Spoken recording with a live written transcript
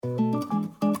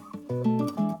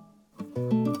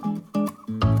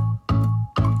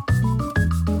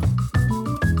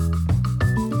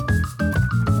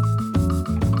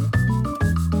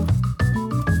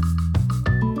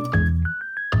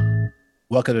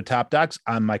Welcome to Top Docs.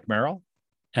 I'm Mike Merrill.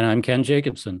 And I'm Ken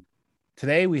Jacobson.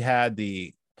 Today we had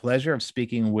the pleasure of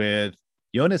speaking with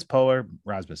Jonas Poher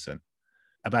Rasmussen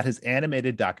about his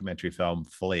animated documentary film,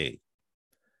 Flee.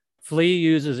 Flee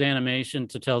uses animation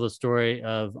to tell the story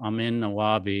of Amin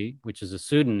Nawabi, which is a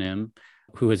pseudonym,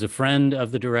 who is a friend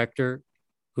of the director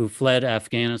who fled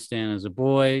Afghanistan as a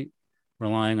boy,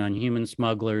 relying on human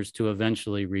smugglers to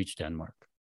eventually reach Denmark.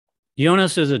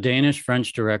 Jonas is a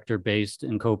Danish-French director based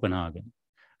in Copenhagen.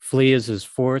 Flee is his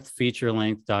fourth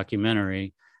feature-length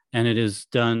documentary, and it has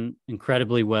done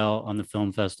incredibly well on the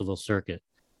film festival circuit.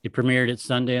 It premiered at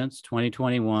Sundance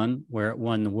 2021, where it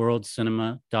won the World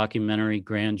Cinema Documentary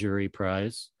Grand Jury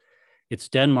Prize. It's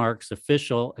Denmark's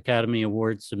official Academy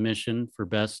Award submission for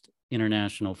Best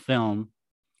International Film.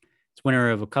 It's winner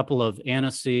of a couple of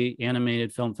Annecy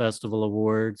Animated Film Festival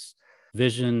Awards,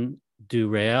 Vision du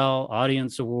Real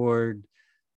Audience Award,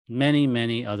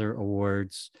 many other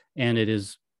awards, and it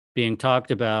is being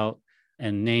talked about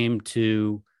and named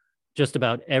to just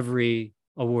about every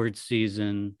award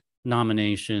season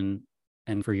nomination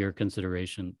and for your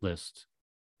consideration list.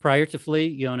 Prior to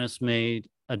Flee, Jonas made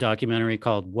a documentary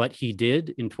called What He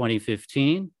Did in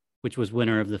 2015, which was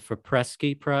winner of the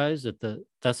Fapresky Prize at the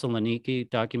Thessaloniki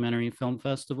Documentary Film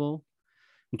Festival.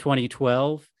 In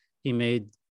 2012, he made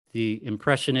the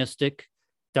impressionistic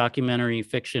documentary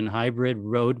fiction hybrid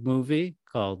road movie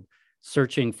called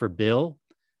Searching for Bill,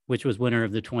 which was winner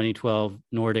of the 2012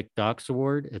 Nordic Docs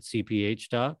Award at CPH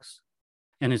Docs.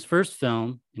 And his first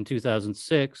film in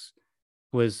 2006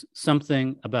 was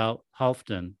Something About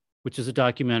Halfdan, which is a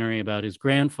documentary about his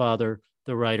grandfather,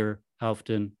 the writer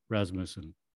Halfdan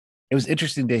Rasmussen. It was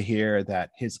interesting to hear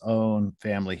that his own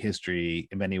family history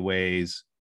in many ways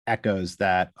echoes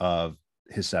that of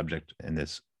his subject in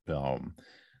this film.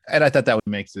 And I thought that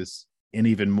makes this an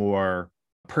even more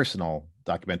personal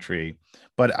documentary.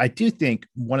 But I do think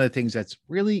one of the things that's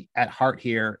really at heart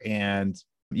here, and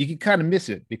you can kind of miss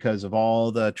it because of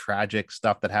all the tragic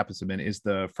stuff that happens to Amin, is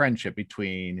the friendship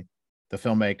between the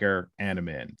filmmaker and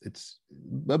Amin. It's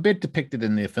a bit depicted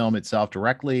in the film itself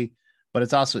directly, but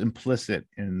it's also implicit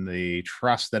in the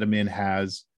trust that Amin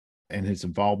has and his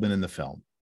involvement in the film.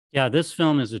 Yeah, this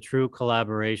film is a true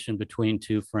collaboration between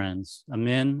two friends,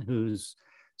 Amin, whose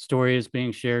story is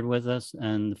being shared with us,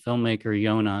 and the filmmaker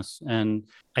Jonas. And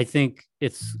I think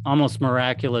it's almost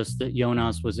miraculous that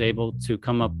Jonas was able to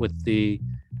come up with the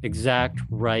exact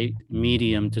right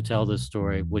medium to tell this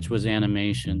story, which was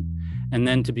animation, and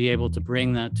then to be able to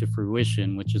bring that to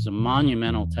fruition, which is a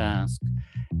monumental task,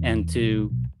 and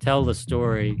to tell the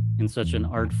story in such an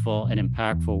artful and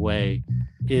impactful way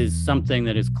is something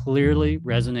that is clearly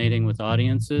resonating with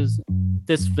audiences.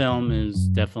 This film is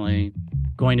definitely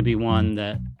going to be one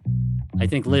that I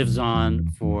think lives on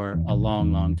for a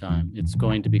long time. It's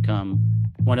going to become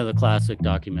one of the classic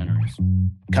documentaries.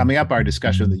 Coming up, our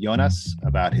discussion with Jonas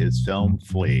about his film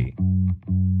Flee.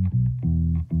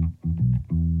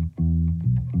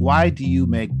 Why do you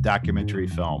make documentary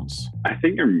films? I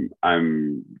think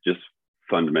I'm just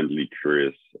fundamentally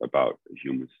curious about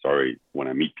human story when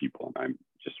I meet people. I'm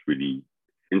just really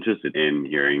interested in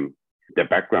hearing their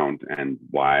background and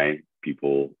why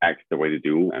people act the way they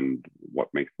do and what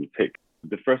makes them tick.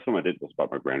 The first film I did was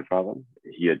about my grandfather.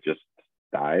 He had just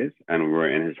died and we were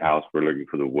in his house. We were looking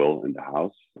for the will in the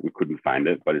house. We couldn't find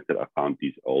it, but instead I found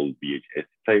these old VHS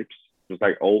tapes. It was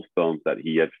like old films that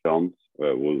he had filmed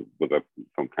with a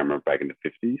film camera back in the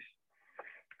 50s.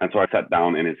 And so I sat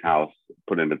down in his house,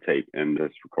 put in the tape in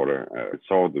this recorder,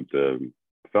 saw the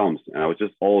films, and I was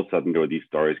just all of a sudden there were these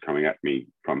stories coming at me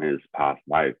from his past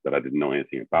life that I didn't know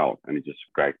anything about, and it just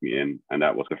dragged me in. And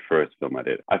that was the first film I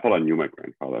did. I thought I knew my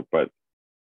grandfather, but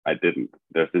I didn't.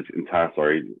 There's this entire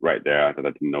story right there that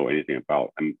I didn't know anything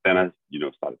about, and then I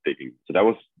started digging. So that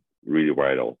was really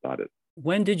where it all started.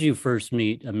 When did you first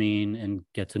meet Amin and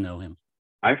get to know him?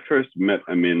 I first met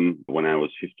Amin when I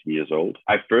was 15 years old.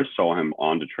 I first saw him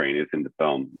on the train. It's in the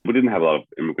film. We didn't have a lot of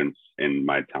immigrants in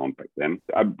my town back then.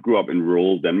 I grew up in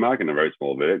rural Denmark in a very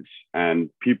small village, and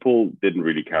people didn't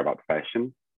really care about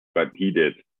fashion, but he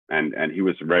did. And he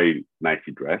was very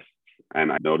nicely dressed.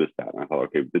 And I noticed that. And I thought,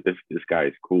 okay, this guy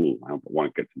is cool. I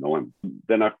want to get to know him.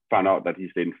 Then I found out that he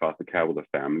stayed in foster care with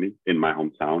a family in my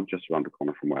hometown, just around the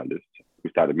corner from where I lived.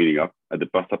 We started meeting up at the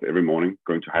bus stop every morning,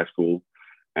 going to high school.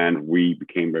 And we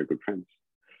became very good friends.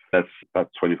 That's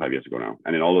about 25 years ago now.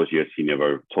 And in all those years, he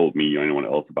never told me or anyone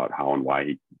else about how and why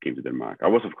he came to Denmark. I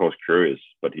was, of course, curious,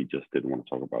 but he just didn't want to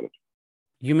talk about it.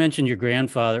 You mentioned your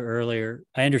grandfather earlier.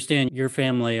 I understand your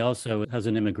family also has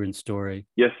an immigrant story.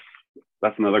 Yes,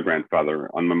 that's another grandfather.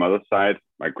 On my mother's side,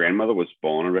 my grandmother was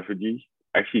born a refugee.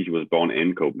 Actually, she was born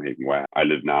in Copenhagen, where I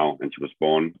live now, and she was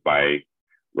born by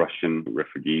Russian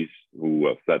refugees who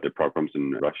fled the pogroms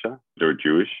in Russia. They were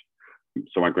Jewish.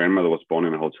 So my grandmother was born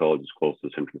in a hotel just close to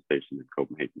the Central Station in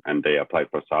Copenhagen, and they applied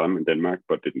for asylum in Denmark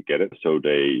but didn't get it. So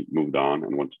they moved on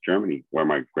and went to Germany, where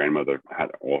my grandmother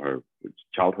had all her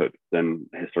childhood. Then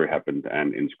history happened,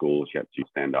 and in school she had to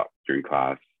stand up during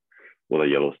class with a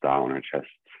yellow star on her chest.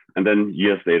 And then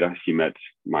years later, she met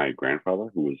my grandfather,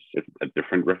 who was a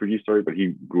different refugee story, but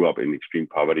he grew up in extreme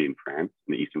poverty in France,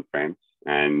 in eastern France.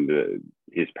 And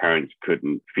his parents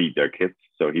couldn't feed their kids.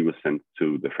 So he was sent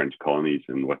to the French colonies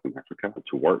in Western Africa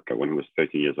to work when he was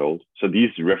 13 years old. So these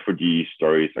refugee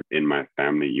stories are in my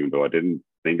family, even though I didn't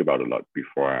think about it a lot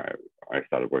before I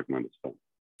started working on this film.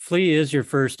 Flea is your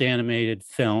first animated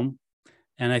film.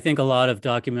 And I think a lot of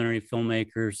documentary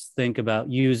filmmakers think about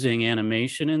using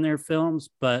animation in their films,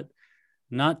 but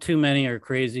not too many are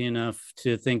crazy enough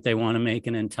to think they want to make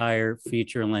an entire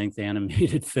feature-length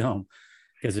animated film,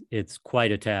 because it's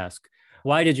quite a task.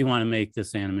 Why did you want to make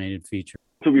this animated feature?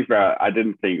 To be fair, I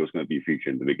didn't think it was going to be a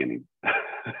feature in the beginning.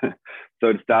 So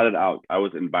it started out, I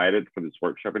was invited for this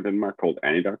workshop in Denmark called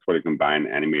Animedocs, where they combine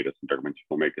animators and documentary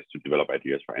filmmakers to develop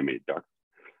ideas for animated docs.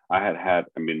 I had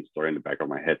a Min story in the back of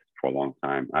my head for a long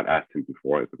time. I'd asked him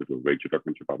before if I could do a radio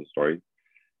documentary about the story.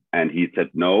 And he said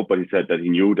no, but he said that he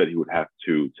knew that he would have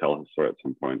to tell his story at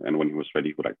some point. And when he was ready,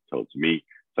 he would like to tell it to me.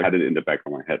 So I had it in the back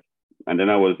of my head. And then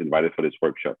I was invited for this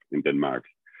workshop in Denmark.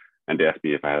 And they asked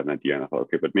me if I had an idea. And I thought,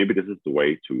 okay, but maybe this is the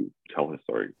way to tell his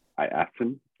story. I asked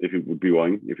him if he would be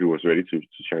willing, if he was ready to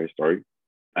share his story.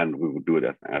 And we would do it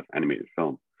as animated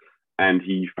film. And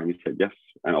he finally said yes.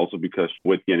 And also because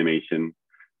with the animation,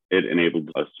 it enabled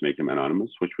us to make him anonymous,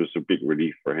 which was a big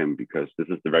relief for him, because this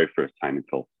is the very first time he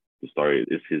tells the story.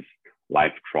 Is his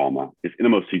life trauma, his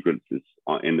innermost secrets is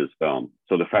in this film.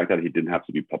 So the fact that he didn't have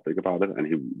to be public about it, and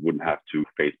he wouldn't have to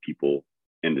face people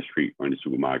in the street or in the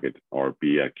supermarket or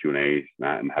be at Q&As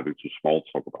and having to small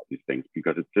talk about these things,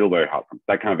 because it's still very hard.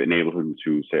 That kind of enabled him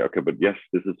to say, okay, but yes,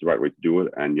 this is the right way to do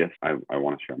it. And yes, I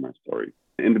want to share my story.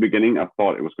 In the beginning, I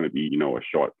thought it was going to be, a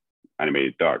short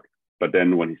animated doc. But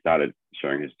then when he started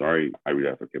sharing his story, I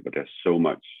realized, okay, but there's so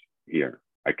much here.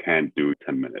 I can't do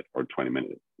 10-minute or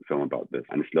 20-minute film about this.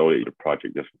 And slowly the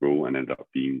project just grew and ended up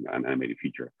being an animated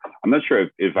feature. I'm not sure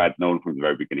if I'd known from the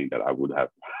very beginning that I would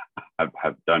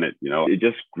have done it. It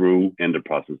just grew in the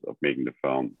process of making the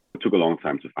film. It took a long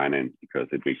time to finance because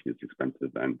animation is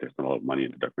expensive and there's not a lot of money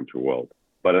in the documentary world.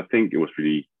 But I think it was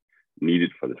really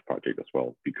needed for this project as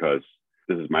well, because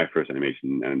this is my first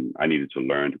animation and I needed to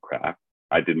learn to craft.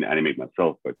 I didn't animate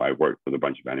myself, but I worked with a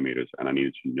bunch of animators and I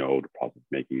needed to know the process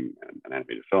of making an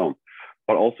animated film,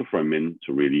 but also for Min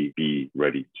to really be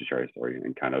ready to share his story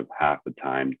and kind of have the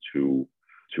time to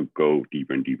go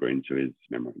deeper and deeper into his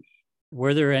memories.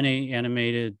 Were there any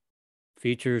animated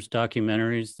features,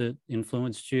 documentaries that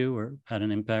influenced you or had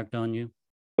an impact on you?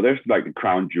 There's like the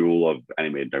crown jewel of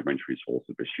animated documentaries,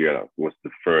 also Bashir. That was the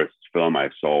first film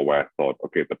I saw where I thought,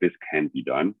 okay, but this can be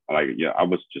done. I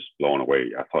was just blown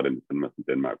away. I saw it in the cinemas in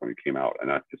Denmark when it came out,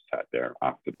 and I just sat there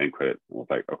after the end credit and was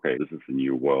like, okay, this is a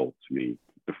new world to me.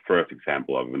 The first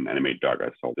example of an animated doc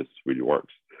I saw, this really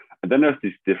works. And then there's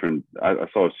these different, I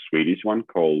saw a Swedish one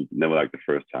called Never Like the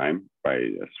First Time by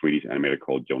a Swedish animator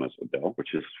called Jonas Odell,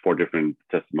 which is 4 different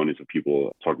testimonies of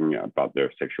people talking about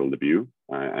their sexual debut.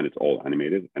 And it's all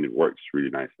animated and it works really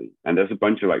nicely. And there's a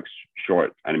bunch of like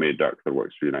short animated docs that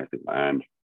works really nicely. And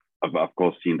I've of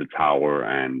course seen The Tower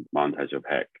and Montage of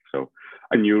Heck. So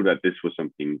I knew that this was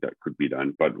something that could be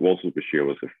done, but Waltzes of Bashir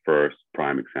was the first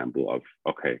prime example of,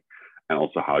 okay, and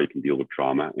also how you can deal with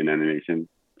trauma in animation.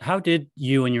 How did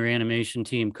you and your animation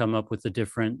team come up with the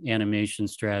different animation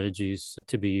strategies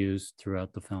to be used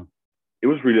throughout the film? It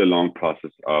was really a long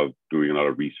process of doing a lot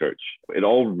of research. It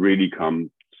all really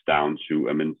comes down to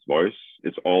Amin's voice.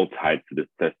 It's all tied to this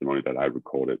testimony that I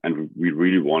recorded. And we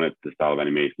really wanted the style of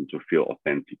animation to feel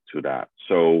authentic to that.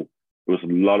 So it was a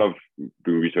lot of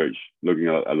doing research, looking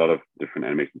at a lot of different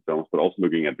animation films, but also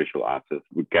looking at visual artists.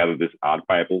 We gathered this art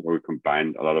Bible where we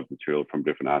combined a lot of material from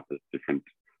different artists, different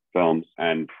films.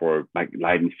 And for like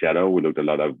light and shadow, we looked a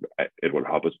lot of Edward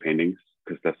Hopper's paintings,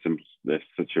 because there's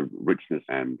such a richness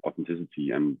and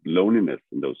authenticity and loneliness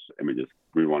in those images.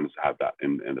 We wanted to have that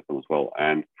in the film as well.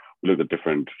 And we looked at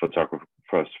different photographers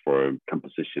for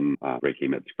composition, Ray K.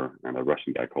 Metzger and a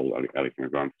Russian guy called Alexander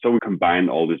Grant. So we combined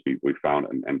all this we found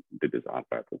and did this art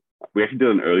battle. We actually did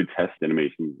an early test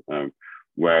animation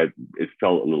where it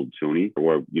felt a little toony,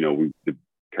 where the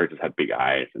characters had big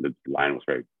eyes and the line was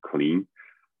very clean.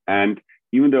 And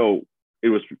even though it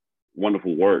was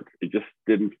wonderful work, it just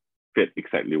didn't fit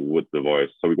exactly with the voice.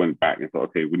 So we went back and thought,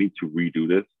 okay, we need to redo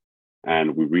this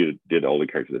And we really did all the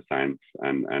character designs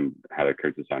and had a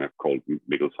character designer called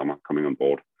Mikkel Sommer coming on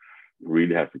board.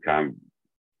 Really has the kind of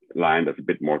line that's a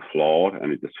bit more flawed,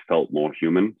 and it just felt more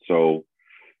human. So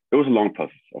it was a long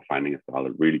process of finding a style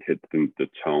that really hit the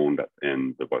tone that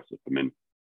in the voice of the men.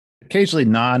 Occasionally,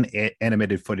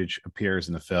 non-animated footage appears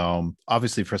in the film,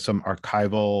 obviously for some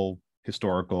archival,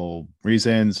 historical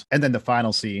reasons. And then the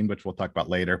final scene, which we'll talk about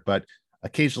later, but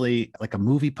occasionally like a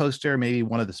movie poster, maybe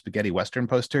one of the spaghetti Western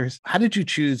posters. How did you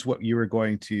choose what you were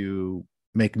going to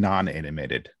make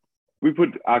non-animated? We put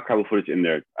archival footage in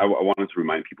there. I wanted to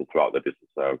remind people throughout that this is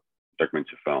a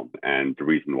documentary film, and the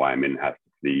reason why Min has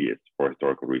to flee is for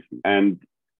historical reasons. And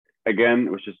again,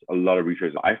 it was just a lot of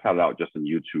research. I started out just on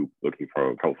YouTube, looking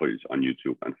for archival footage on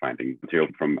YouTube and finding material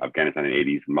from Afghanistan in the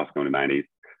 80s and Moscow in the 90s.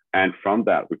 And from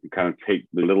that, we could kind of take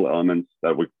the little elements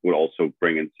that we would also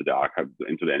bring into the archive,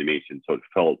 into the animation. So it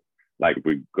felt like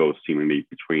we go seemingly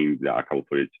between the archival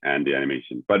footage and the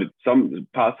animation. But some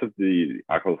parts of the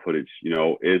archival footage,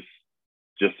 is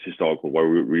just historical, where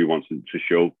we really wanted to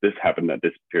show this happened at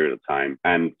this period of time.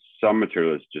 And some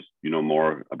material is just,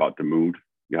 more about the mood.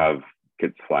 You have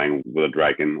kids flying with a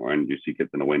dragon, and you see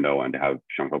kids in the window, and they have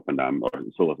Jean-Claude Van Damme or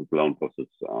Sylvester Stallone posters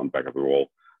on the back of the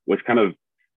wall, which kind of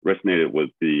resonated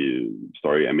with the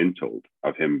story Amin told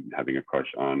of him having a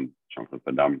crush on Jean-Claude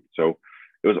Van Damme. So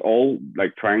it was all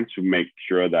like trying to make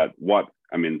sure that what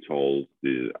Amin told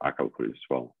the archival footage as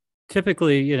well.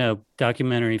 Typically,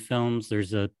 documentary films,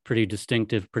 there's a pretty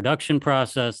distinctive production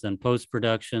process, then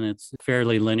post-production. It's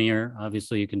fairly linear.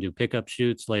 Obviously, you can do pickup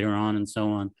shoots later on and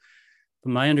so on. But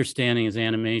my understanding is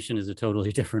animation is a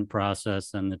totally different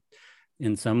process, and that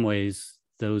in some ways,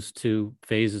 those two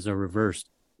phases are reversed.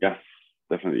 Yes,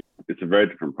 definitely. It's a very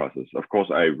different process. Of course,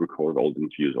 I recorded all the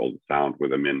interviews, all the sound with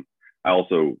them in. I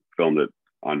also filmed it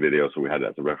on video, so we had it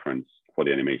as a reference for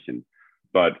the animation.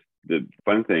 But the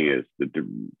fun thing is the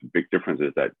big difference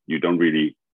is that you don't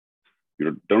really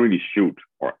shoot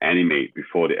or animate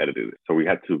before they edited it. So we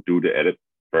had to do the edit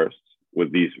first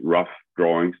with these rough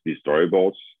drawings, these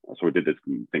storyboards. So we did this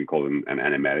thing called an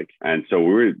animatic. And so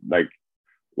we were like,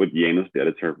 with Janus, the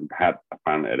editor, had a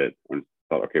final edit and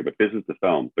thought, okay, but this is the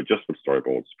film, but just with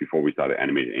storyboards before we started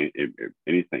animating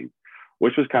anything,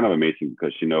 which was kind of amazing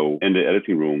because, in the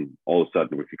editing room, all of a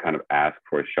sudden we could kind of ask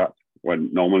for a shot.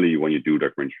 When normally when you do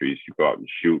documentaries, you go out and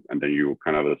shoot, and then you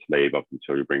kind of a slave up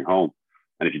until you bring home.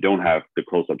 And if you don't have the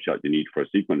close-up shot you need for a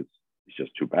sequence, it's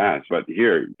just too bad. But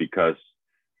here, because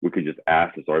we could just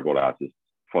ask the storyboard artist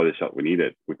for the shot we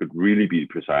needed, we could really be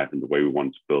precise in the way we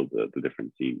wanted to build the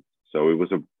different scenes. So it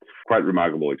was a quite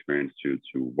remarkable experience to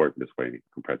work this way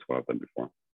compared to what I've done before.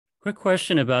 Quick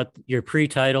question about your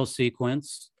pre-title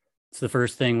sequence. It's the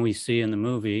first thing we see in the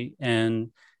movie,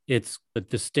 and it's a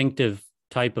distinctive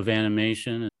type of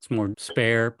animation. It's more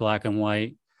spare, black and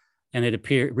white, and it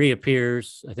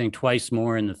reappears, I think, twice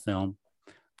more in the film.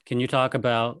 Can you talk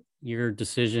about your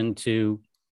decision to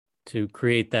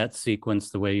create that sequence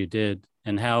the way you did,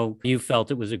 and how you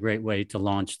felt it was a great way to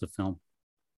launch the film?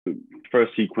 The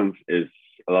first sequence is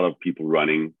a lot of people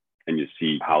running, and you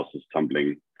see houses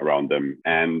tumbling around them.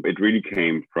 And it really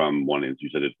came from one interview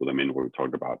I did with him where we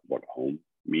talked about what home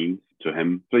means to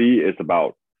him. So it's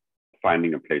about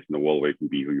finding a place in the world where you can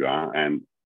be who you are, and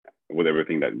with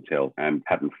everything that entails, and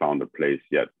hadn't found a place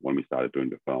yet when we started doing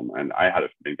the film. And I had a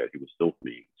feeling that he was still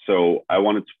fleeing. So I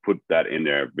wanted to put that in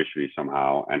there visually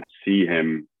somehow and see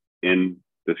him in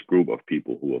this group of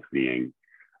people who are fleeing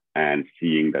and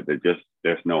seeing that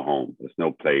there's no home, there's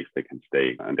no place they can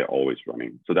stay, and they're always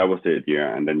running. So that was the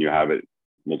idea. And then you have it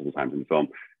multiple times in the film.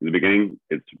 In the beginning,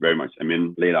 it's very much,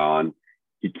 later on,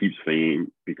 he keeps fleeing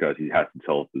because he has to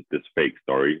tell this fake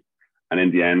story. And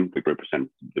in the end, it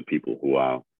represents the people who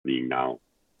are fleeing now.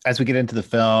 As we get into the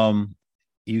film,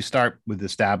 you start with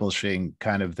establishing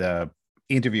kind of the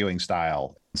interviewing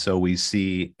style. So we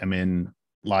see Amin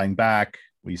lying back.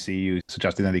 We see you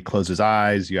suggesting that he close his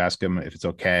eyes. You ask him if it's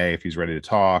okay, if he's ready to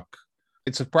talk.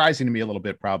 It's surprising to me a little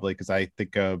bit, probably, because I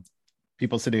think of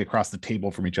people sitting across the table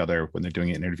from each other when they're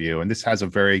doing an interview. And this has a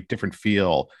very different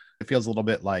feel. It feels a little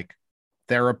bit like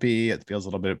therapy. It feels a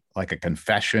little bit like a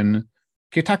confession.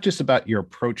 Can you talk just about your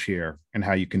approach here and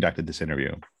how you conducted this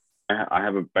interview? I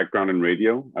have a background in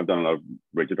radio. I've done a lot of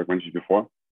radio documentaries before,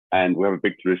 and we have a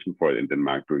big tradition for it in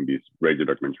Denmark doing these radio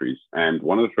documentaries. And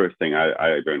one of the first things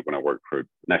I learned when I worked for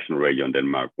national radio in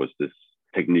Denmark was this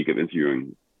technique of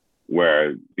interviewing,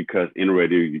 where because in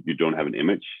radio you don't have an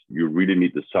image, you really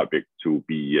need the subject to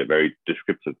be very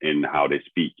descriptive in how they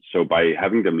speak. So by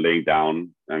having them laying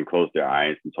down and close their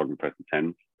eyes and talking present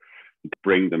tense,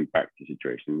 bring them back to the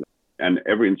situation. And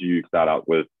every interview you start out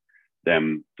with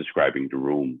them describing the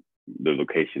room, the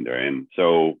location they're in.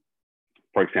 So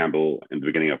For example, in the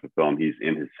beginning of the film, he's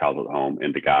in his childhood home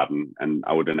in the garden, and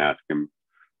I would then ask him,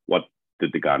 what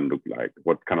did the garden look like?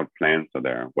 What kind of plants are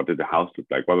there? What did the house look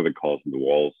like? What are the colors on the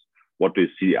walls? What do you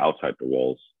see outside the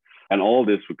walls? And all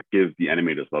this would give the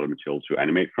animators a lot of material to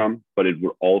animate from, but it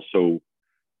would also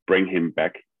bring him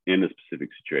back in a specific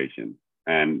situation.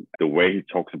 And the way he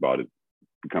talks about it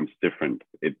becomes different.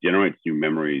 It generates new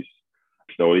memories.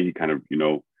 Slowly, he kind of,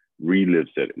 relives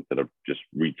it instead of just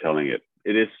retelling it.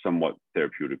 It is somewhat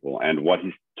therapeutical. And what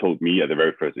he told me at the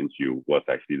very first interview was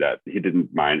actually that he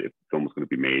didn't mind if the film was going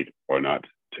to be made or not.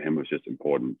 To him, it was just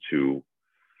important to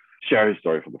share his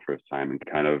story for the first time and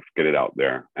kind of get it out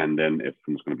there. And then if the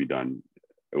film was going to be done,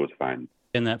 it was fine.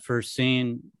 In that first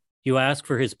scene, you ask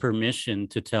for his permission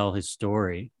to tell his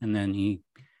story, and then he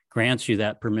grants you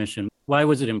that permission. Why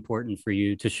was it important for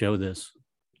you to show this?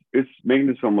 It's making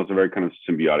this film was a very kind of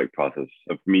symbiotic process.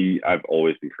 Of me, I've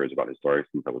always been curious about his story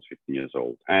since I was 15 years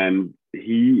old. And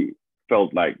he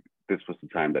felt like this was the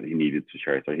time that he needed to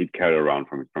share it. So he'd carried it around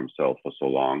from himself for so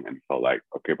long and felt like,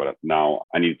 okay, but now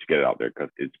I need to get it out there because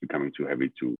it's becoming too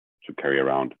heavy to carry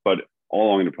around. But all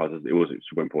along in the process, it was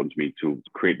super important to me to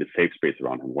create the safe space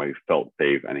around him where he felt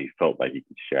safe and he felt like he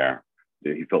could share.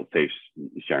 He felt safe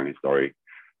sharing his story.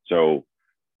 So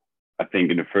I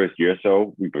think in the first year or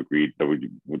so, we've agreed that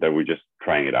we're just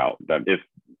trying it out. That if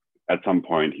at some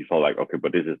point he felt like, okay,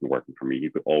 but this isn't working for me, he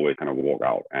could always kind of walk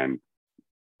out and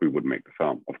we would make the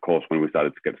film. Of course, when we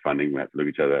started to get funding, we had to look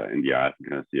each other in the eyes and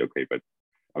kind of see, okay, but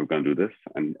are we going to do this?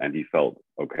 And he felt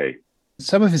okay.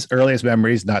 Some of his earliest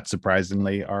memories, not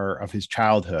surprisingly, are of his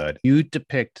childhood. You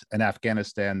depict an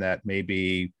Afghanistan that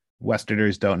maybe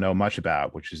Westerners don't know much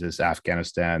about, which is this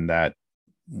Afghanistan that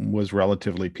was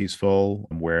relatively peaceful,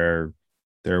 where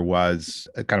there was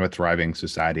a kind of a thriving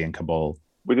society in Kabul.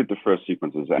 We did the first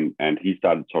sequences and he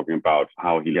started talking about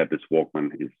how he had this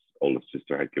Walkman his older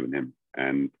sister had given him.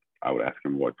 And I would ask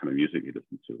him what kind of music he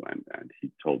listened to. And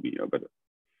he told me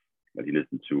that he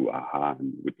listened to a-ha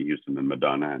and Whitney Houston and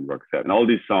Madonna and Roxette and all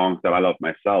these songs that I love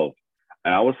myself.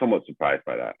 And I was somewhat surprised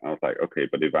by that. I was like, okay,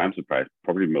 but if I'm surprised,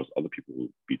 probably most other people will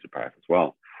be surprised as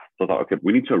well. So I thought, okay,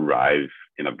 we need to arrive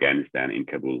in Afghanistan, in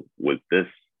Kabul, with this.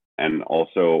 And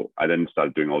also, I then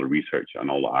started doing all the research on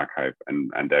all the archive.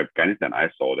 And the Afghanistan I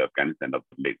saw, the Afghanistan of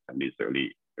the late 70s,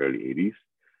 early 80s,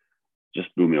 just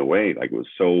blew me away. Like, it was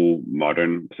so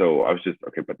modern. So I was just,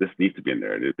 okay, but this needs to be in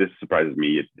there. This surprises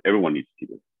me. Everyone needs to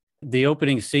see this. The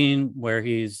opening scene where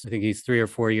I think he's 3 or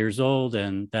 4 years old,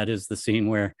 and that is the scene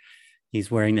where he's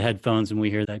wearing the headphones and we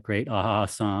hear that great a-ha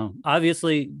song.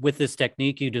 Obviously, with this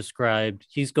technique you described,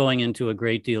 he's going into a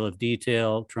great deal of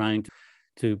detail, trying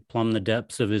to plumb the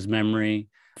depths of his memory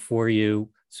for you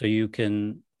so you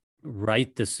can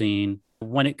write the scene.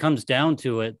 When it comes down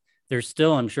to it, there's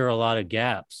still, I'm sure, a lot of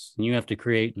gaps. And you have to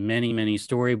create many, many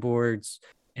storyboards.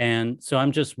 And so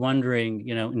I'm just wondering,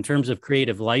 in terms of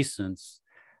creative license,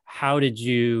 how did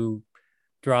you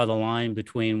draw the line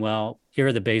between, well, here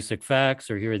are the basic facts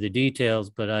or here are the details,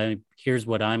 but here's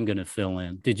what I'm going to fill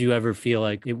in? Did you ever feel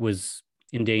like it was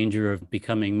in danger of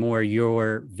becoming more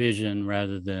your vision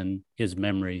rather than his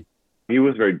memory? He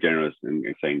was very generous in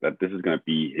saying that this is going to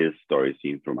be his story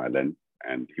seen through my lens.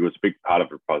 And he was a big part of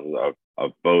the process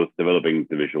of both developing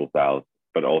the visual styles,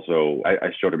 but also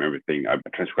I showed him everything. I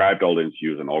transcribed all the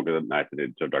interviews and organized it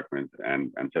into a document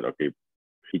and said, okay,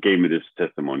 he gave me this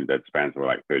testimony that spans over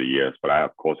like 30 years, but I,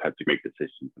 of course, had to make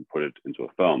decisions and put it into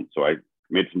a film. So I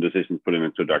made some decisions, put it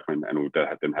into a document, and we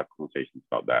then have conversations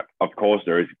about that. Of course,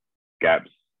 there is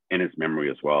gaps in his memory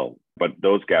as well, but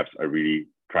those gaps I really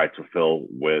tried to fill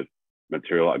with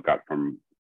material I got from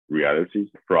reality,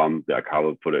 from the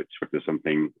archival footage. If there's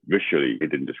something visually, he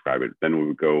didn't describe it, then we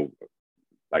would go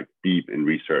like deep in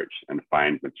research and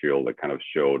find material that kind of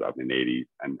showed up in the 80s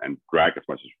and drag as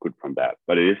much as we could from that.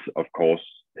 But it is, of course,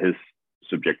 his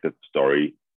subjective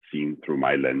story seen through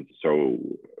my lens. So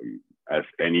as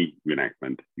any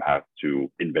reenactment, you have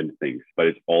to invent things, but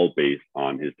it's all based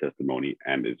on his testimony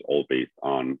and it's all based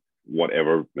on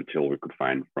whatever material we could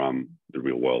find from the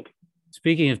real world.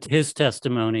 Speaking of his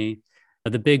testimony,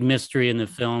 the big mystery in the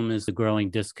film is the growing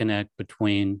disconnect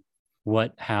between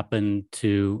what happened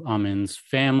to Amin's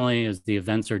family as the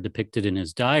events are depicted in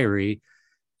his diary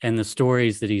and the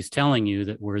stories that he's telling you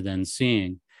that we're then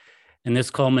seeing. And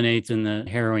this culminates in the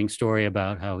harrowing story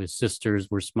about how his sisters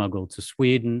were smuggled to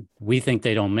Sweden. We think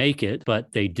they don't make it,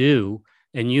 but they do.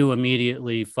 And you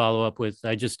immediately follow up with,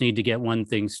 I just need to get one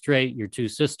thing straight. Your 2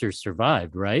 sisters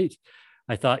survived, right?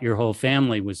 I thought your whole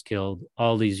family was killed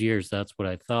all these years. That's what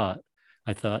I thought.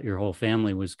 I thought your whole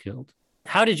family was killed.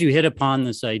 How did you hit upon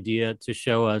this idea to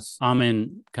show us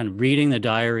Amin kind of reading the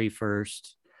diary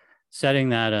first setting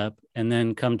that up, and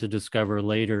then come to discover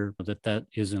later that that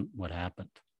isn't what happened?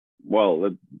 Well,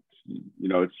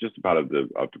 it's just a part of the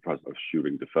process of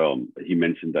shooting the film. He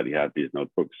mentioned that he had these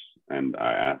notebooks, and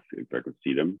I asked if I could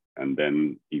see them, and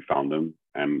then he found them,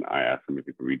 and I asked him if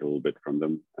he could read a little bit from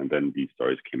them, and then these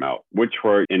stories came out, which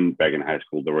were back in high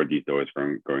school. There were these stories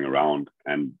going around,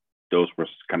 and those were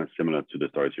kind of similar to the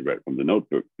stories he read from the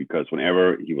notebook, because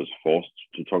whenever he was forced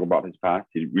to talk about his past,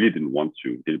 he really didn't want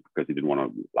to, because he didn't want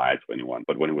to lie to anyone.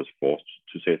 But when he was forced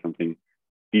to say something,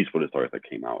 these were the stories that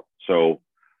came out. So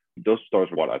those stories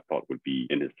were what I thought would be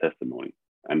in his testimony.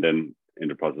 And then in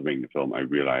the process of making the film, I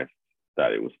realized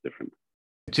that it was different.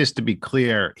 Just to be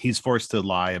clear, he's forced to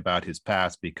lie about his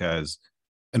past because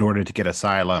in order to get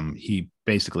asylum, he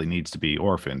basically needs to be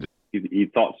orphaned. He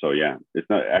thought so, yeah. It's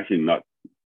not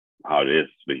how it is.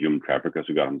 The human traffickers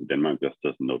who got him to Denmark just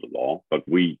doesn't know the law. But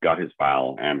we got his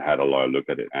file and had a lawyer look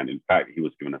at it. And in fact, he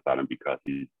was given asylum because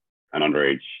he's an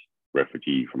underage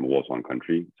refugee from a war-torn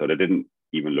country. So they didn't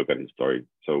even look at his story.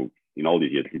 So in all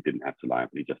these years, he didn't have to lie,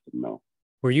 but he just didn't know.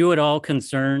 Were you at all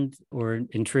concerned or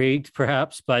intrigued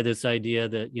perhaps by this idea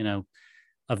that,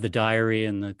 of the diary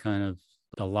and the kind of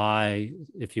the lie,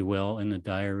 if you will, in the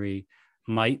diary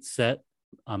might set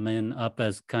Amin up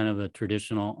as kind of a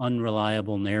traditional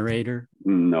unreliable narrator?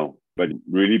 No, but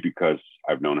really because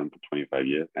I've known him for 25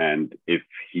 years. And if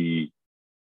he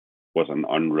was an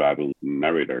unreliable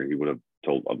narrator, he would have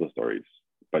told other stories.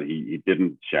 But he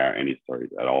didn't share any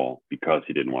stories at all because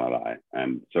he didn't want to lie.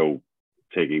 And so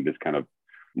taking this kind of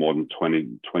more than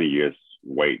 20 years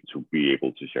wait to be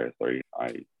able to share a story,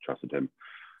 I trusted him.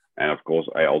 And of course,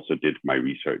 I also did my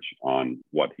research on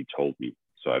what he told me.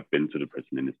 So I've been to the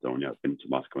prison in Estonia, I've been to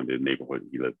Moscow in the neighborhood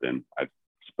he lived in. I was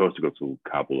supposed to go to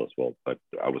Kabul as well, but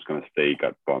I was going to stay,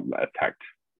 got attacked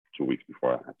 2 weeks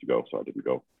before I had to go, so I didn't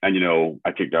go. And,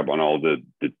 I picked up on all the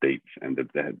dates and the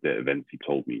events he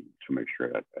told me to make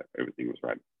sure that everything was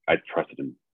right. I trusted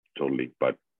him totally,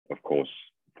 but of course,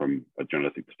 from a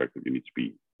journalistic perspective, you need to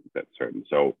be that certain.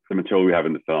 So the material we have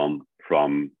in the film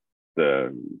from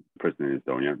the prison in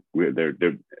Estonia,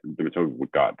 the material we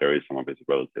got, there is some of his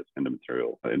relatives in the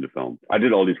material in the film. I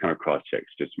did all these kind of cross checks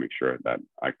just to make sure that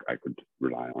I could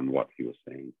rely on what he was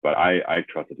saying. But I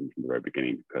trusted him from the very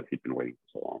beginning because he'd been waiting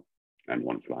for so long and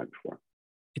wanted to lie before.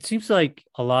 It seems like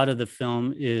a lot of the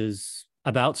film is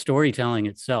about storytelling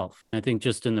itself. I think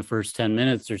just in the first 10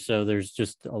 minutes or so, there's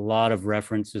just a lot of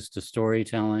references to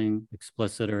storytelling,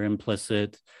 explicit or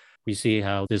implicit. We see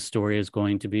how this story is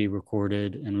going to be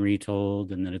recorded and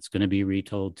retold, and that it's going to be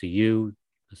retold to you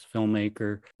as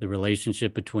filmmaker, the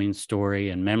relationship between story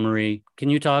and memory. Can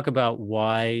you talk about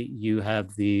why you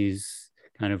have these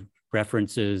kind of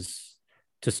references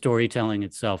to storytelling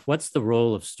itself? What's the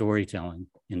role of storytelling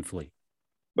in Flee?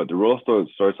 But the role of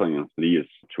storytelling in Flee is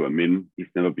to Amin. He's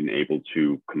never been able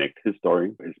to connect his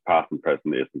story. His past and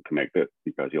present isn't connected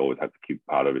because he always had to keep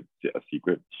part of it a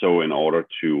secret. So in order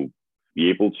to be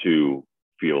able to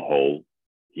feel whole,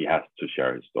 he has to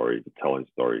share his story, to tell his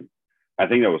story. I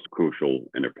think that was crucial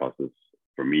in the process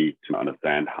for me to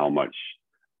understand how much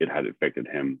it had affected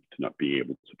him to not be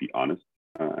able to be honest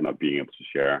and not being able to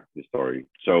share his story.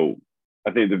 So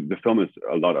I think the film is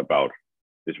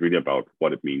really about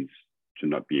what it means to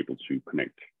not be able to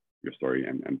connect your story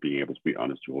and being able to be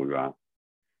honest to who you are.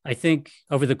 I think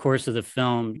over the course of the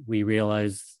film, we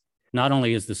realize not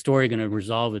only is the story going to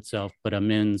resolve itself, but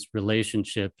Amin's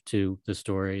relationship to the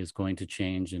story is going to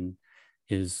change, and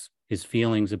his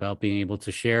feelings about being able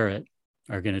to share it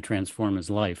are going to transform his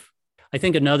life. I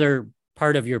think another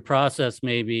part of your process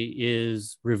maybe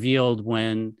is revealed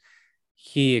when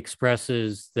he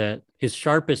expresses that his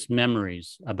sharpest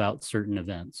memories about certain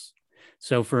events.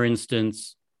 So for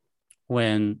instance,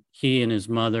 when he and his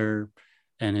mother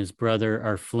and his brother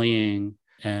are fleeing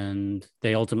and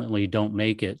they ultimately don't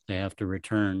make it, they have to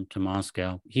return to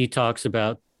Moscow. He talks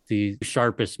about the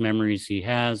sharpest memories he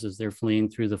has as they're fleeing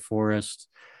through the forest.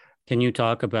 Can you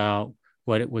talk about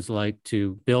what it was like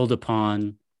to build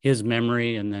upon his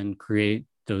memory and then create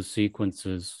those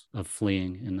sequences of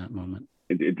fleeing in that moment?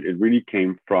 It really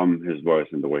came from his voice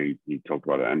and the way he talked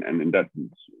about it. And in that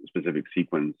specific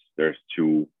sequence, there's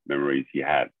two memories he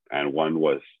had. And one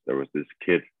was there was this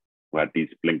kid who had these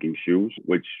blinking shoes,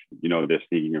 which, they're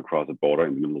sneaking across a border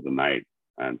in the middle of the night.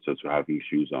 And so to have these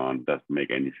shoes on doesn't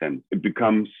make any sense. It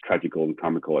becomes tragical and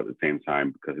comical at the same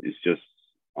time because it's just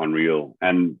unreal.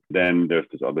 And then there's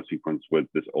this other sequence with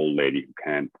this old lady who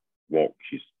can't walk.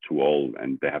 She's too old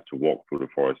and they have to walk through the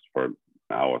forest for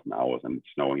hours and hours, and it's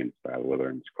snowing and it's bad weather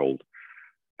and it's cold.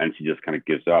 And she just kind of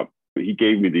gives up. He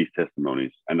gave me these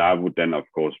testimonies, and I would then, of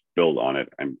course, build on it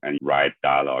and write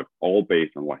dialogue, all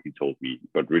based on what he told me,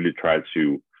 but really try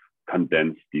to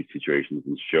condense these situations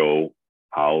and show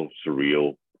how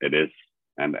surreal it is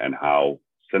and how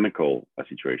cynical a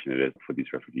situation it is for these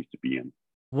refugees to be in.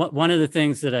 One of the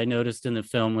things that I noticed in the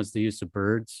film was the use of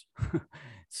birds.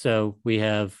 So we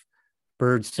have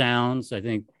bird sounds. I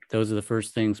think those are the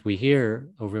first things we hear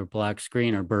over a black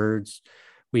screen are birds.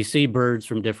 We see birds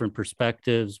from different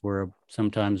perspectives, where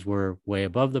sometimes we're way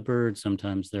above the birds,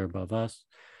 sometimes they're above us.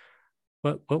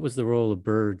 What was the role of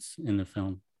birds in the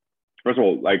film? First of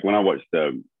all, like when I watched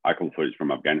the archival footage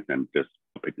from Afghanistan, there's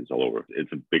pictures all over.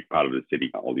 It's a big part of the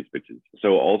city, all these pictures.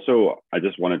 So also, I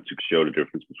just wanted to show the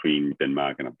difference between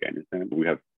Denmark and Afghanistan. We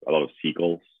have a lot of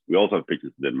seagulls. We also have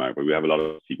pictures of Denmark, but we have a lot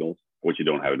of seagulls, which you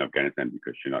don't have in Afghanistan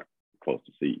because you're not close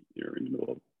to sea. You're in the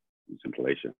middle of Central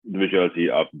Asia. The visuality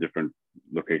of different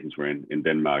locations we're in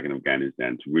Denmark and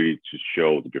Afghanistan to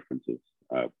show the differences,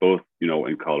 both,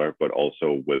 in color, but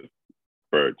also with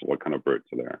birds, what kind of birds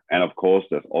are there. And of course,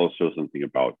 there's also something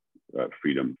about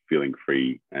freedom, feeling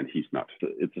free, and he's not.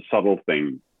 It's a subtle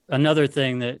thing. Another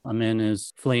thing that Amin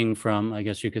is fleeing from, I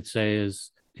guess you could say,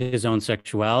 is his own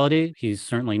sexuality. He's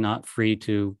certainly not free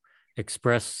to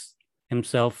express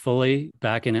himself fully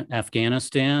back in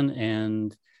Afghanistan,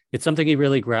 and it's something he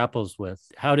really grapples with.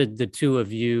 How did the two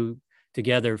of you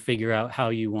together figure out how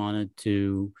you wanted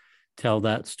to tell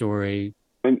that story?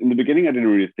 In the beginning, I didn't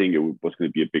really think it was going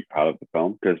to be a big part of the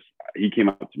film because he came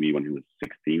up to me when he was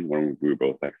 16, when we were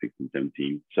both like 16,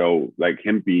 17. So like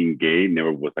him being gay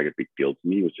never was like a big deal to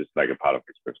me. It was just like a part of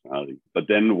his personality. But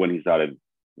then when we started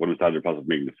the process of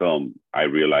making the film, I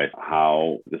realized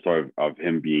how the story of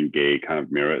him being gay kind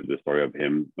of mirrored the story of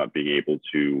him not being able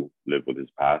to live with his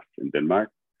past in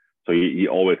Denmark. So he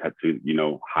always had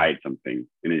to, hide something.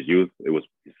 In his youth, it was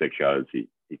his sexuality.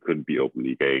 He couldn't be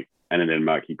openly gay. And in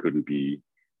Denmark, he couldn't be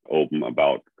open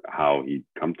about how he'd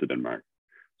come to Denmark.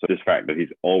 So this fact that he's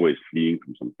always fleeing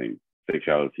from something,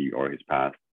 sexuality or his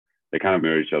past, they kind of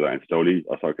mirror each other. And slowly,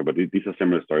 I was talking about these are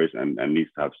similar stories and needs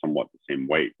to have somewhat the same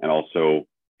weight. And also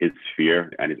his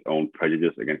fear and his own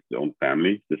prejudice against his own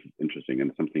family. This is interesting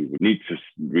and something we need to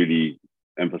really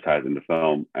emphasize in the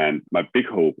film. And my big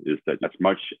hope is that as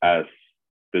much as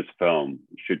this film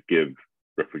should give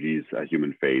refugees a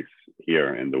human face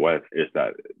here in the West, is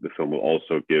that the film will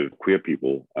also give queer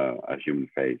people a human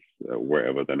face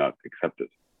wherever they're not accepted.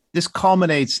 This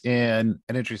culminates in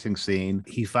an interesting scene.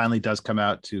 He finally does come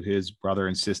out to his brother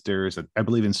and sisters, I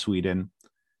believe in Sweden.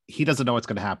 He doesn't know what's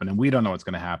going to happen, and we don't know what's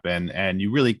going to happen. And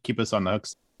you really keep us on the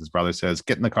hooks. His brother says,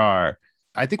 "Get in the car."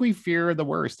 I think we fear the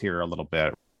worst here a little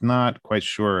bit. Not quite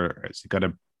sure. Is he going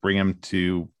to bring him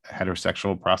to a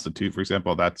heterosexual prostitute, for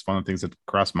example? That's one of the things that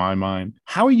crossed my mind.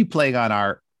 How are you playing on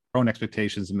our own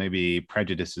expectations and maybe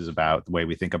prejudices about the way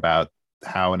we think about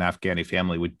how an Afghani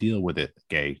family would deal with a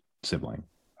gay sibling?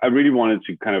 I really wanted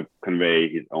to kind of convey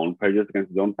his own prejudice against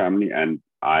his own family, and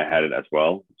I had it as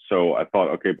well. So I thought,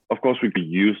 okay, of course we could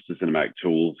use the cinematic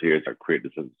tools here to create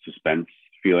this suspense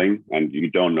feeling, and you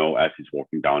don't know as he's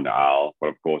walking down the aisle, but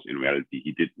of course in reality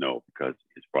he did know because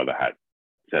his brother had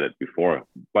said it before.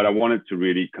 But I wanted to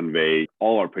really convey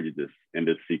all our prejudice in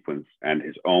this sequence and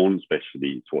his own,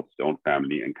 especially towards his own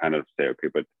family, and kind of say, okay,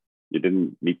 but you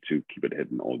didn't need to keep it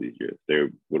hidden all these years. They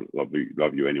would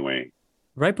love you anyway.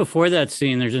 Right before that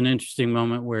scene, there's an interesting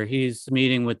moment where he's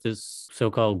meeting with this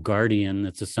so-called guardian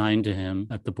that's assigned to him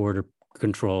at the border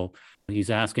control. He's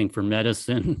asking for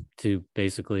medicine to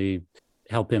basically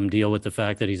help him deal with the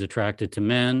fact that he's attracted to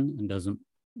men and doesn't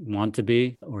want to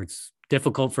be, or it's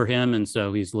difficult for him. And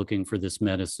so he's looking for this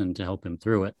medicine to help him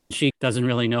through it. She doesn't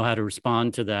really know how to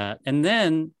respond to that. And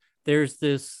then there's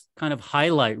this kind of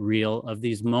highlight reel of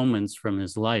these moments from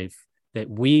his life that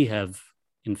we have,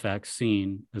 in fact,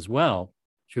 seen as well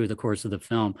through the course of the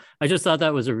film. I just thought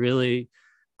that was a really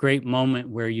great moment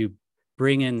where you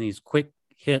bring in these quick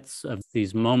hits of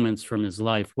these moments from his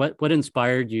life. What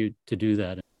inspired you to do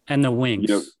that? And the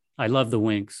winks. I love the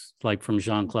winks, like from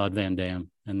Jean-Claude Van Damme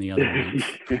and the other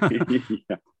winks.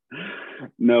 Yeah.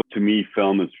 No, to me,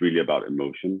 film is really about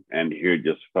emotion. And here it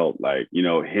just felt like,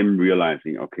 him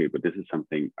realizing, okay, but this is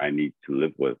something I need to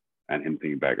live with. And him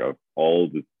thinking back of all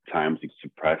the times he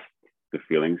suppressed the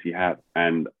feelings he had.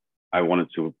 And I wanted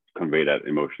to convey that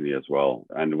emotionally as well.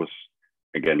 And it was,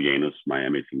 again, Janus, my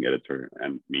amazing editor,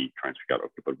 and me trying to figure out,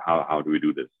 okay, but how do we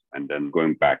do this? And then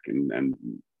going back and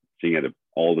seeing it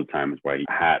all the times where he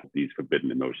had these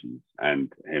forbidden emotions,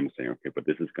 and him saying, okay, but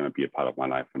this is going to be a part of my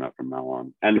life from now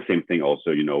on. And the same thing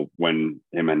also, when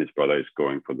him and his brother is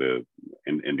going for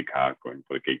in the car, going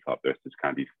for the gay club, there's this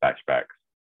kind of these flashbacks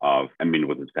of Amin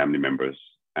with his family members.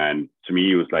 And to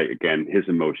me, it was like, again, his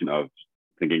emotion of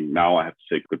thinking, now I have to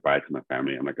say goodbye to my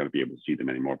family. I'm not going to be able to see them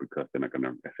anymore because they're not going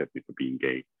to accept me for being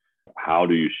gay. How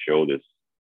do you show this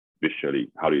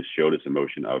visually? How do you show this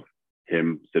emotion of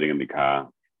him sitting in the car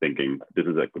thinking, this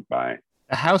is a goodbye?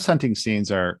 The house hunting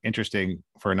scenes are interesting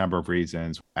for a number of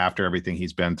reasons. After everything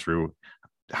he's been through,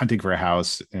 hunting for a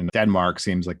house in Denmark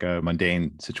seems like a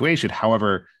mundane situation.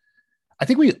 However, I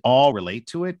think we all relate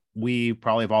to it. We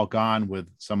probably have all gone with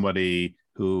somebody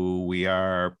who we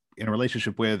are in a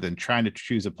relationship with and trying to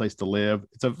choose a place to live.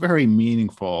 It's a very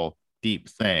meaningful, deep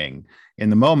thing. In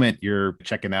the moment, you're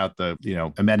checking out the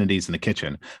amenities in the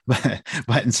kitchen,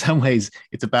 but in some ways,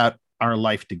 it's about our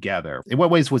life together. In what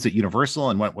ways was it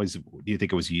universal, and what ways do you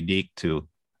think it was unique to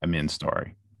Amin's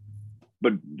story?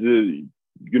 But the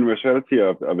universality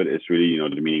of it is really,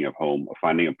 the meaning of home, of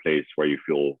finding a place where you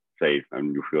feel safe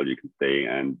and you feel you can stay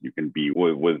and you can be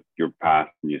with your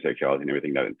past and your sexuality and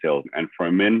everything that entails. And for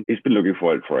Amin, he's been looking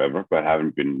for it forever, but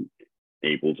haven't been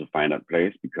able to find that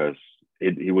place because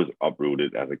he was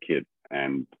uprooted as a kid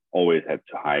and always had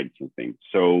to hide something.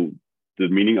 So the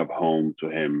meaning of home to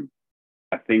him,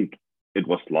 I think it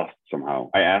was lost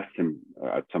somehow. I asked him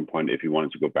at some point if he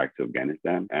wanted to go back to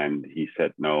Afghanistan, and he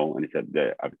said no. And he said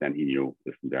that Afghanistan he knew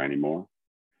isn't there anymore.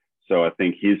 So I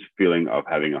think his feeling of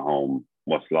having a home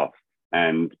was lost.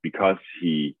 And because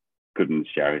he couldn't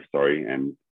share his story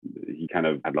and he kind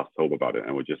of had lost hope about it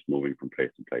and was just moving from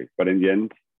place to place. But in the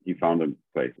end, he found a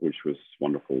place, which was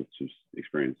wonderful to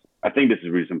experience. I think this is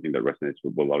really something that resonates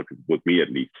with a lot of people, with me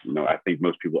at least. I think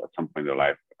most people at some point in their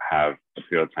life have a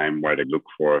period of time where they look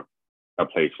for a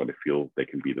place where they feel they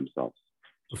can be themselves.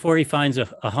 Before he finds a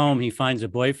home, he finds a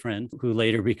boyfriend who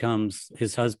later becomes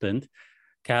his husband,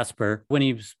 Casper. When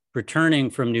he's returning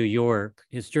from New York,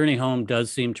 his journey home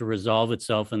does seem to resolve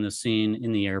itself in the scene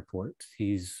in the airport.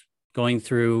 He's going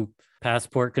through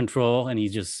passport control and he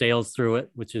just sails through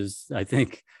it, which is, I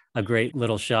think, a great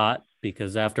little shot,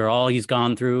 because after all he's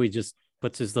gone through, he just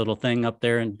puts his little thing up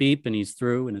there and beep, and he's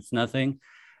through and it's nothing.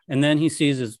 And then he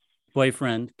sees his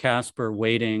boyfriend, Casper,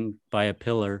 waiting by a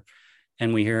pillar.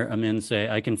 And we hear Amin say,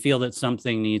 I can feel that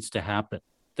something needs to happen.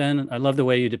 Then I love the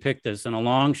way you depict this. In a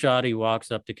long shot, he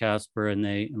walks up to Casper and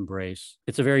they embrace.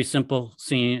 It's a very simple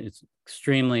scene. It's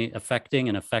extremely affecting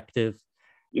and effective.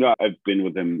 I've been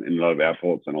with him in a lot of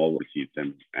airports and all received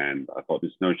him. And I thought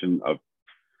this notion of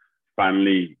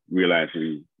finally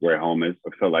realizing where home is,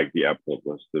 I felt like the airport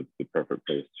was the perfect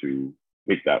place to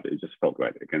make that. It just felt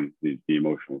right. Again, the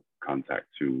emotional contact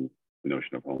to the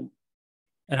notion of home.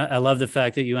 And I love the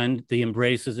fact that you end the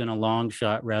embraces in a long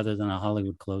shot rather than a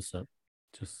Hollywood close-up.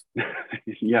 Just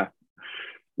yeah.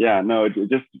 No, it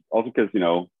just also because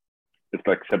it's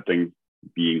like accepting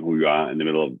being who you are in the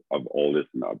middle of all this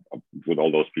and with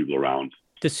all those people around.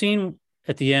 The scene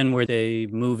at the end where they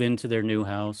move into their new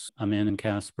house, Amin and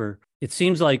Casper, it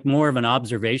seems like more of an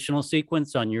observational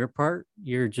sequence on your part.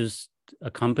 You're just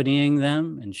accompanying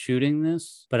them and shooting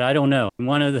this, but I don't know.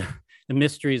 One of the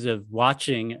mysteries of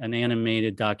watching an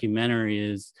animated documentary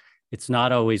is it's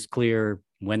not always clear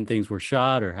when things were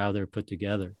shot or how they're put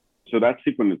together. So that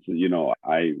sequence,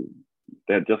 they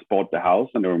had just bought the house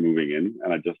and they were moving in,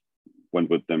 and I just went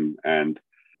with them and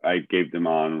I gave them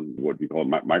on what we call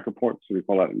microport, so we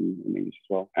call that in English as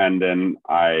well. And then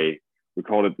I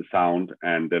recorded the sound,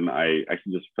 and then I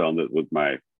actually just filmed it with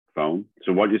my phone.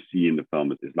 So what you see in the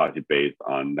film is largely based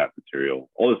on that material.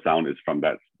 All the sound is from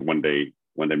that when they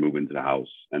move into the house,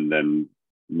 and then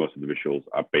most of the visuals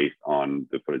are based on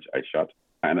the footage I shot.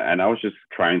 And I was just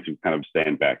trying to kind of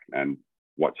stand back and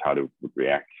watch how they would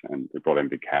react. And we brought in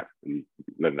the cat and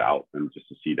let it out, and just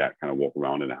to see that kind of walk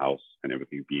around in the house and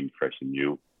everything being fresh and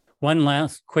new. One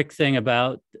last quick thing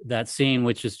about that scene,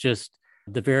 which is just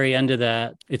the very end of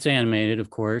that. It's animated,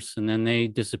 of course, and then they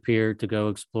disappear to go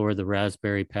explore the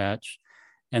raspberry patch.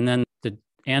 And then the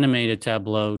animated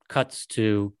tableau cuts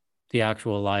to the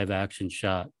actual live action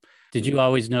shot. Did you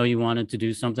always know you wanted to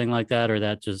do something like that, or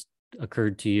that just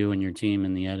occurred to you and your team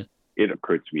in the edit? It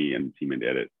occurred to me and the team in the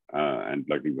edit. And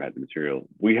luckily we had the material.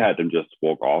 We had them just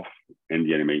walk off in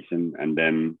the animation. And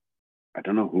then I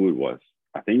don't know who it was.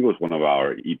 I think it was one of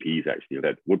our EPs actually,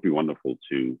 that would be wonderful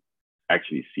to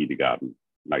actually see the garden,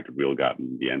 like the real garden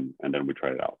in the end. And then we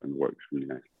tried it out and it works really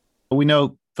nice. We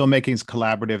know filmmaking is a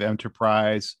collaborative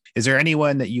enterprise. Is there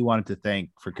anyone that you wanted to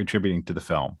thank for contributing to the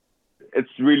film? It's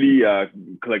really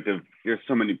collective. There's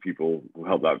so many people who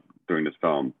helped out during this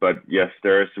film. But yes,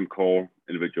 there are some core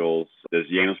individuals. There's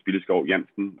Janus Bideskov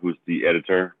Jensen, who's the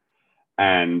editor.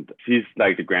 And he's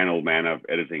like the grand old man of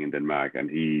editing in Denmark. And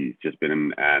he's just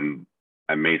been an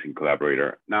amazing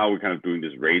collaborator. Now we're kind of doing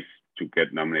this race to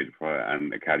get nominated for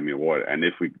an Academy Award. And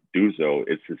if we do so,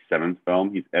 it's his 7th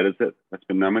film he's edited that's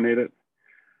been nominated.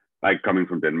 Like coming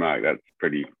from Denmark, that's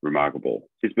pretty remarkable.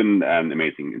 He's been an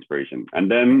amazing inspiration. And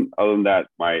then other than that,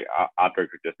 my art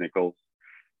director, Jess Nichols,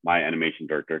 my animation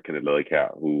director, Kenneth Lilliker,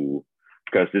 who,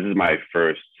 because this is my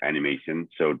first animation.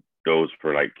 So those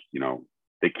were like,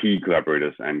 the key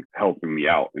collaborators and helping me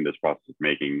out in this process of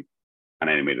making an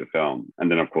animated film. And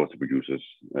then of course the producers,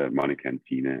 Monica and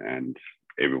Tina and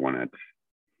everyone at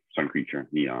Sun Creature,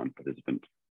 Neon participant.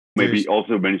 Maybe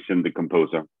also mention the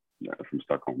composer from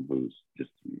Stockholm, who's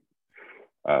just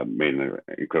made an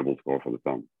incredible score for the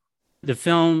film. The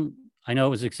film, I know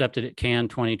it was accepted at Cannes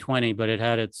 2020, but it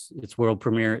had its world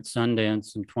premiere at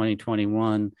Sundance in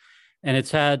 2021. And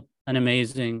it's had an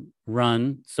amazing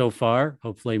run so far,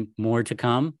 hopefully more to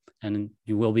come. And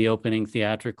you will be opening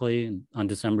theatrically on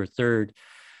December 3rd.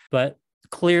 But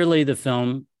clearly the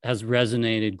film has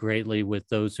resonated greatly with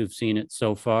those who've seen it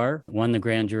so far, won the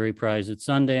Grand Jury Prize at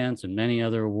Sundance and many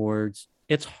other awards.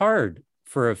 It's hard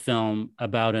for a film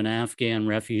about an Afghan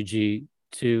refugee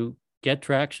to get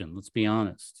traction, let's be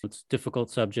honest. It's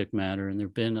difficult subject matter, and there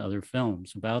have been other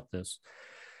films about this,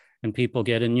 and people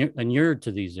get inured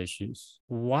to these issues.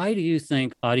 Why do you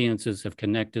think audiences have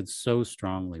connected so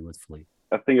strongly with Flea?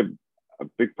 I think a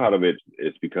big part of it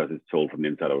is because it's told from the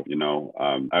inside of,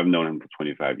 I've known him for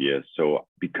 25 years. So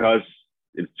because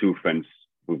it's two friends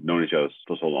who've known each other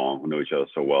for so long, who know each other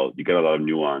so well, you get a lot of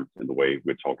nuance in the way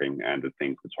we're talking and the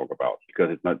things we talk about,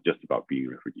 because it's not just about being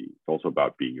a refugee. It's also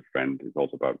about being a friend. It's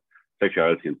also about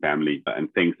sexuality and family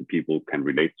and things that people can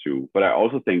relate to. But I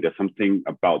also think there's something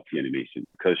about the animation,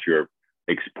 because you're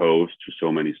exposed to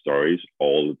so many stories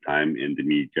all the time in the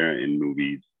media, in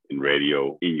movies, in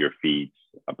radio, in your feeds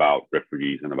about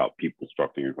refugees and about people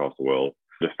struggling across the world.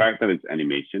 The fact that it's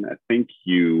animation, I think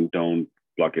you don't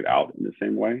block it out in the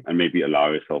same way, and maybe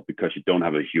allow yourself, because you don't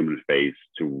have a human face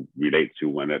to relate to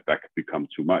when that could become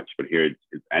too much. But here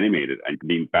it's animated, and you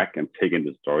lean back and take in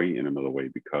the story in another way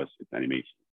because it's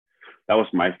animation. That was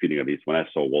my feeling, at least when I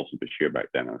saw Waltzing Bashir back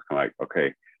then. I was kind of like,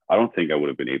 okay, I don't think I would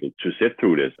have been able to sit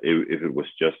through this if it was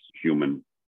just human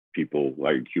people,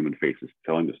 like human faces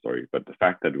telling the story. But the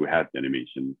fact that we had the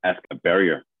animation as a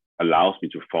barrier allows me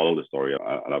to follow the story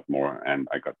a lot more, and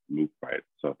I got moved by it.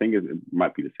 So I think it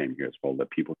might be the same here as well,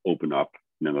 that people open up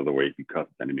in another way because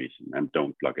it's animation and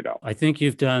don't block it out. I think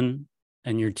you've done,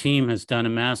 and your team has done, a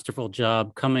masterful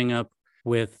job coming up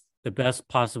with the best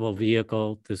possible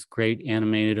vehicle, this great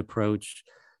animated approach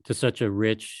to such a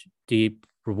rich, deep,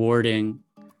 rewarding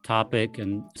topic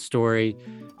and story.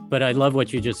 But I love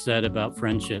what you just said about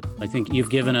friendship. I think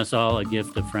you've given us all a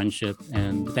gift of friendship.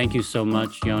 And thank you so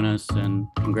much, Jonas, and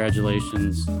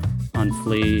congratulations on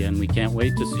Flea. And we can't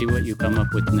wait to see what you come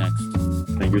up with next.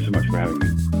 Thank you so much for having me.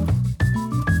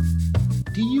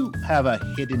 Do you have a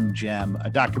hidden gem, a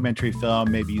documentary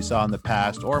film maybe you saw in the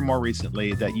past or more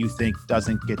recently that you think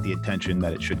doesn't get the attention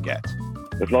that it should get?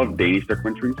 There's a lot of Danish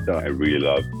documentaries that I really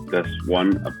love. There's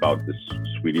one about this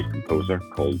Swedish composer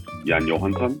called Jan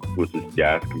Johansson, who's this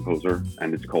jazz composer,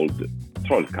 and it's called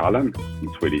Trollkarlen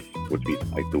in Swedish, which means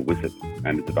like the wizard,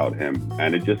 and it's about him.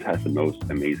 And it just has the most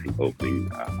amazing opening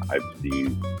I've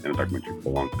seen in a documentary for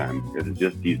a long time, because it's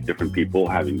just these different people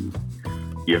having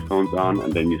earphones on,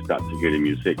 and then you start to hear the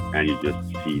music and you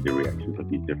just see the reactions of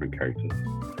these different characters.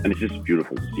 And it's just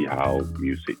beautiful to see how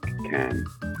music can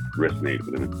resonate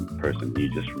with a person.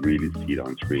 You just really see it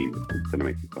on screen. It's an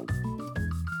amazing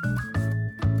film.